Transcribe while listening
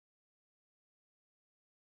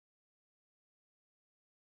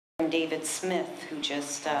David Smith, who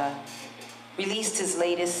just released his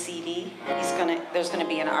latest CD. There's gonna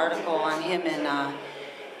be an article on him in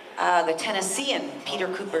the Tennessean. Peter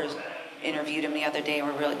Cooper interviewed him the other day, and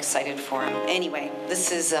we're really excited for him. Anyway,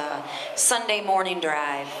 this is Sunday Morning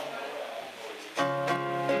Drive.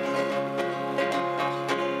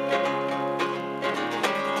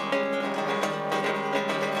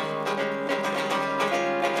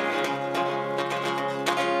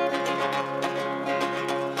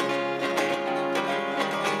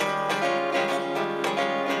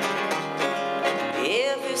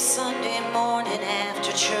 Sunday morning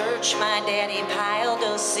after church, my daddy piled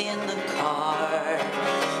us in the car.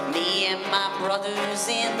 Me and my brothers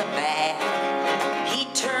in the back.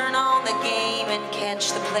 He'd turn on the game and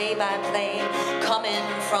catch the play-by-play coming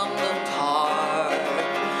from the park.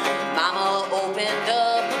 Mama opened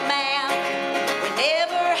up a map. We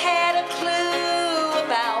never had a clue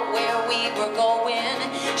about where we were going.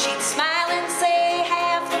 She'd smile and say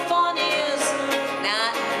half the fun is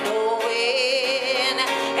not knowing.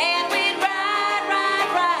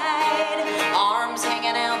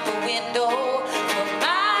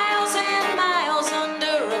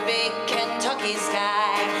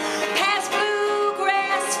 Sky, past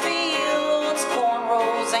bluegrass fields,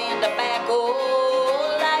 cornrows and tobacco.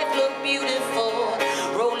 Life looked beautiful,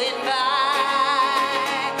 rolling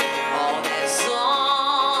by on that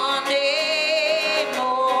Sunday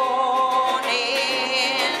morning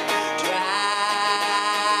drive.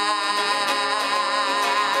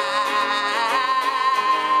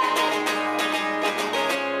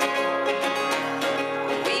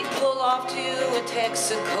 We pull off to a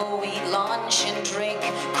Texaco, eat lunch and drink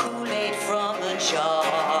Kool-Aid from a jar.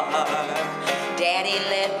 Daddy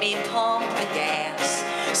let me pump the gas.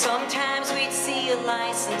 Sometimes we'd see a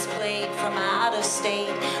license plate from out of state,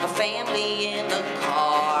 a family in the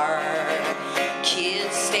car,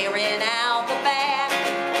 kids staring out the back.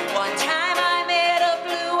 One time I met a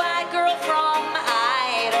blue-eyed girl from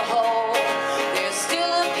Idaho. There's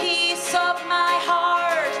still a piece of my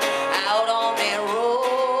heart out on that road.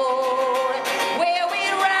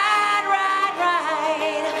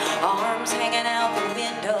 Arms hanging out the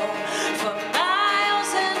window for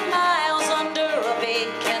miles and miles under a big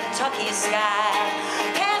Kentucky sky.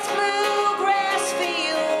 Past bluegrass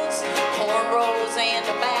fields, cornrows and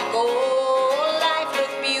tobacco. Life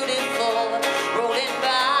looked beautiful, rolling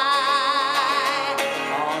by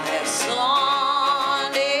on that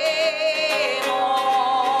Sunday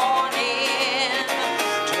morning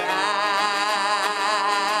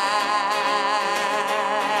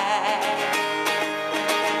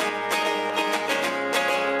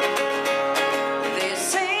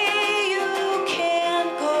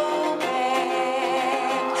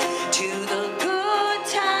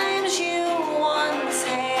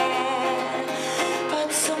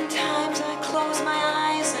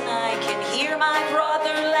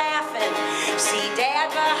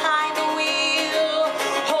behind the wheel,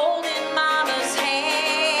 holding mama's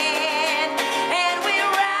hand, and we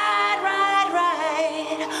ride,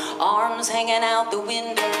 arms hanging out the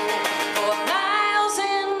window for miles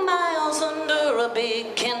and miles under a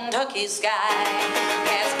big Kentucky sky.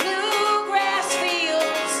 Past bluegrass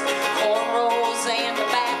fields, cornrows and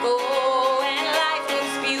tobacco, and life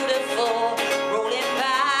looks beautiful, rolling by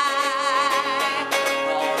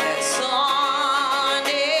on that Sunday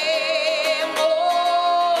morning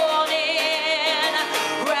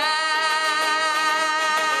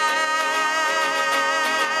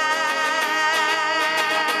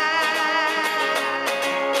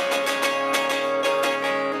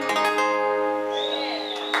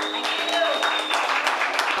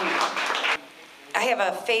I have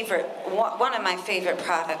a favorite, one of my favorite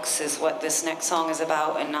products is what this next song is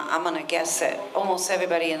about, and I'm gonna guess that almost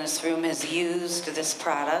everybody in this room has used this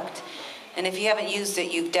product, and if you haven't used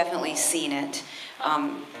it, you've definitely seen it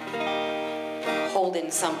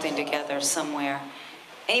holding something together somewhere.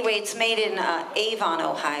 Anyway, it's made in Avon,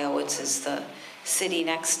 Ohio, which is the city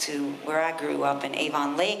next to where I grew up in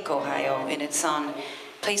Avon Lake, Ohio, and it's on a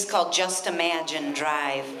place called Just Imagine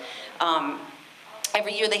Drive.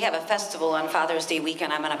 Every year they have a festival on Father's Day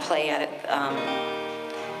weekend. I'm going to play at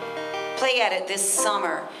it this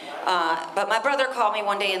summer. But my brother called me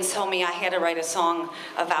one day and told me I had to write a song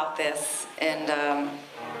about this. And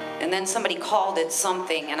then somebody called it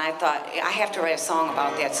something, and I thought, I have to write a song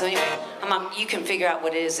about that. So anyway, you can figure out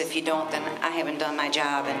what it is. If you don't, then I haven't done my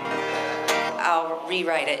job, and I'll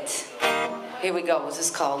rewrite it. Here we go. This is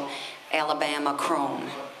called Alabama Chrome.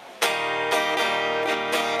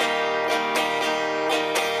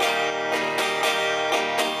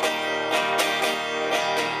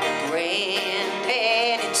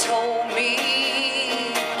 Granddaddy told me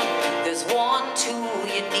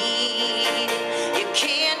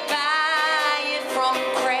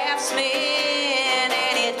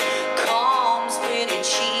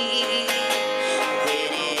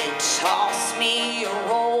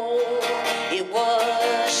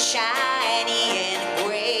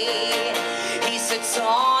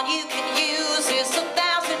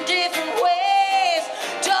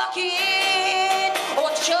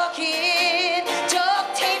chuck it,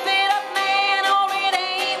 duct tape it up, man, or it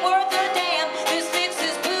ain't worth a damn. This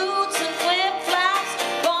fixes boots and flip-flops,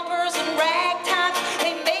 bumpers and ragtops.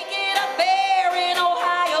 They make it up there in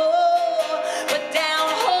Ohio, but down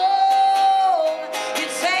home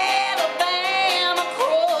it's Alabama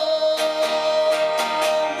chrome.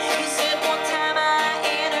 He said one time I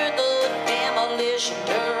entered the demolition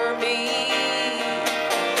derby,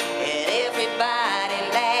 and everybody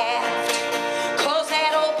laughed, 'cause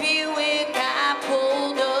that old Buick I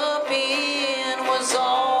pulled up in was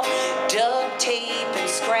all duct tape and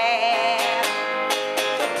scrap.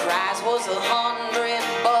 The prize was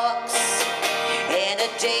 $100 and a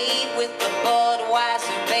date with the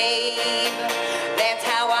Budweiser babe. That's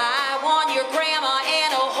how I won your grandma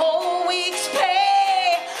and a whole week's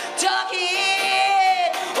pay. Duck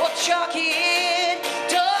it or chuck it,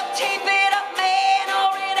 duct tape it up, man,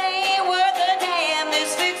 or it ain't worth a damn.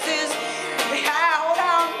 This fixes, hold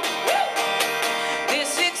on,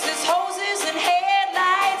 this fixes hoses and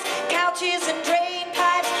headlights, couches and drain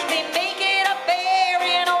pipes. They make it up there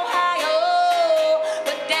in Ohio,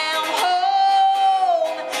 but down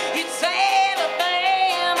home it's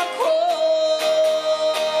Alabama chrome.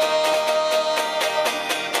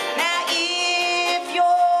 Now if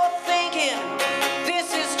you're thinking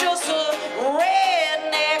this is just a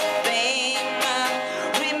redneck thing,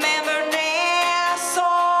 remember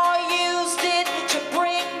Nassau used it to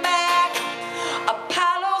bring back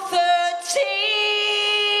Apollo 13.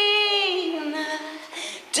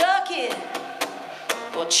 Duck it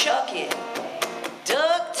or chuck it,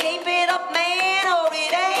 duct tape it up, man, or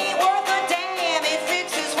it ain't worth a damn. It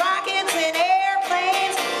fixes rockets and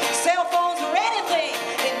airplanes, cell phones or anything.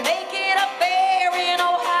 They make it up there in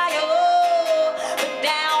Ohio, but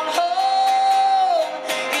down home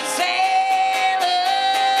it's Alabama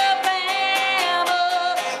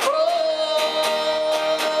chrome.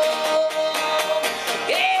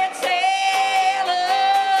 It's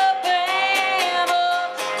Alabama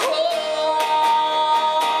chrome.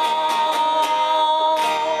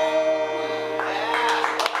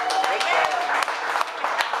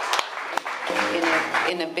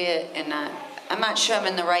 In a bit, and I'm not sure I'm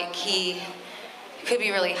in the right key. It could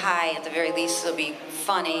be really high. At the very least, it'll be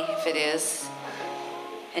funny if it is,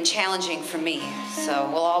 and challenging for me. So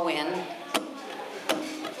we'll all win.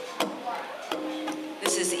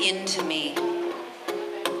 This is Into Me.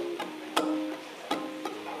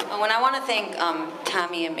 When I want to thank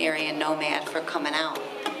Tommy and Mary and Nomad for coming out.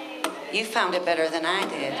 You found it better than I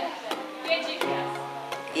did.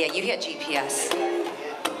 Yeah, you had GPS.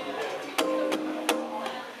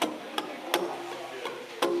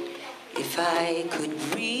 If I could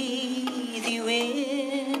breathe you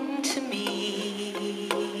into me,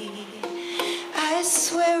 I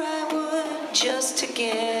swear I would, just to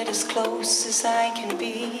get as close as I can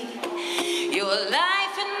be. Your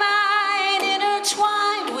life and mine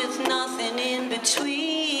intertwined with nothing in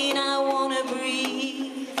between. I wanna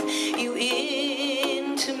breathe you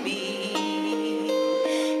into me.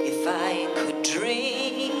 If I could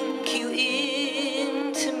drink you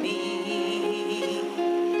into me,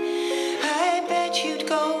 I bet you'd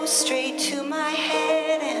go straight to my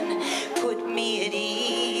head and put me at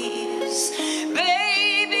ease.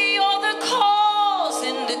 Baby, you're the cause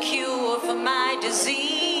and the cure for my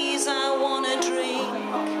disease. I wanna drink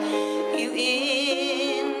you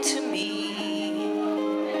into me.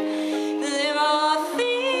 There are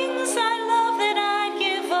things I love that I'd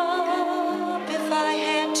give up if I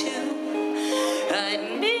had to. I'd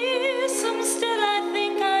miss them, still I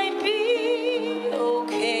think I'd be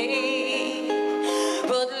okay.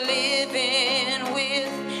 But live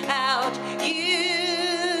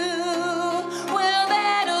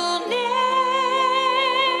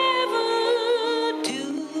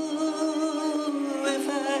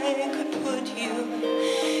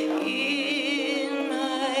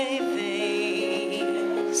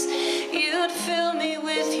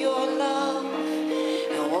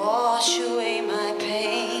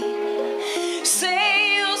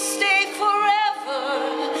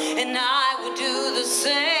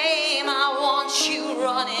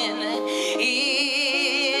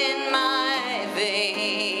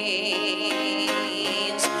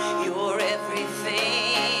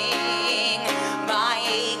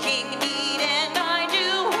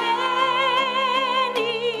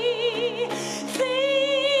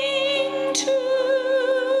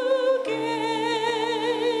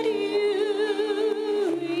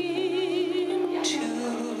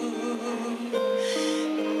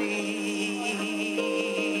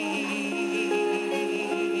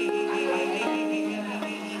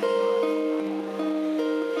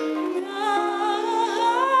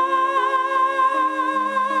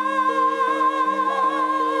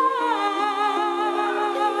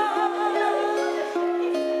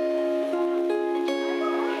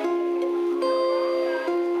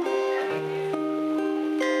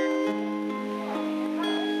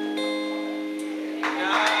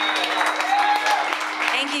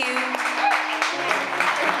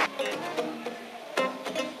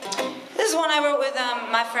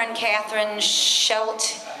my friend Catherine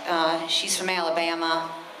Schelt. She's from Alabama.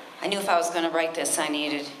 I knew if I was going to write this, I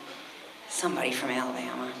needed somebody from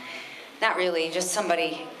Alabama. Not really, just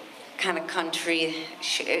somebody kind of country.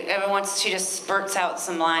 Every once she just spurts out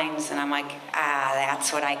some lines, and I'm like,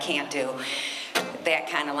 that's what I can't do. That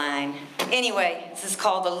kind of line. Anyway, this is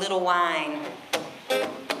called A Little Wine.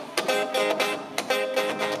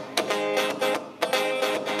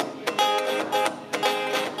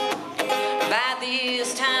 By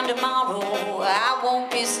this time tomorrow, I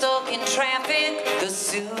won't be stuck in traffic. The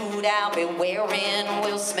suit I'll be wearing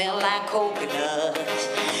will smell like coconut.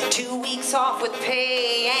 2 weeks off with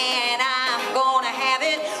pay, and I'm gonna have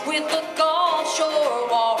it with the Gulf Shore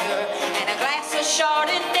water and a glass of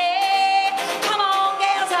Chardonnay. Come on,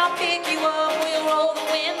 gals, I'll pick you up. We'll roll the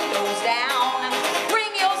windows down.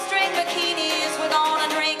 Bring your string bikinis. We're gonna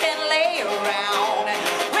drink and lay around.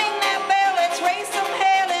 Ring that bell, let's raise some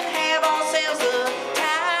hell and have ourselves a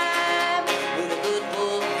time with a good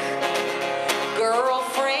book,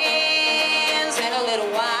 girlfriends, and a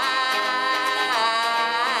little wine.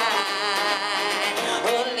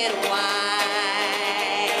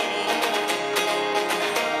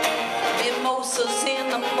 Mimosas in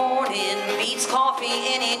the morning beats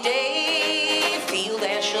coffee any day. Feel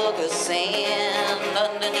that sugar sand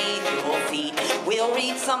underneath your feet. We'll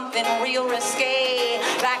read something real risque,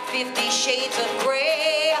 like 50 Shades of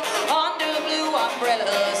Grey, under blue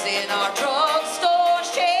umbrellas in our drugstore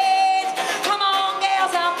shades. Come on,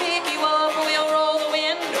 gals, I'll pick you up. We'll roll the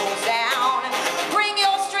windows down. Bring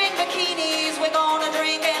your string bikinis. We're gonna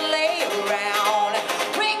drink and lay around.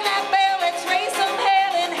 Ring that bell, let's raise some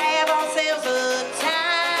hell and have ourselves a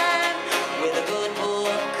time with a good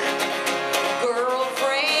book,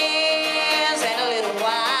 girlfriends, and a little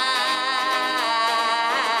wine.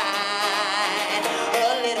 A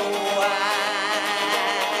little wine.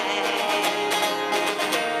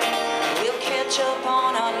 We'll catch up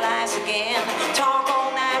on our lives again, talk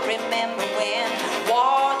all night, remember when,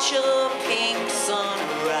 watch a pink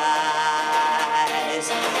sunrise,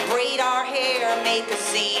 braid our hair, make a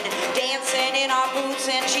scene, dancing in our boots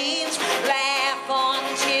and jeans, laugh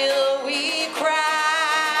until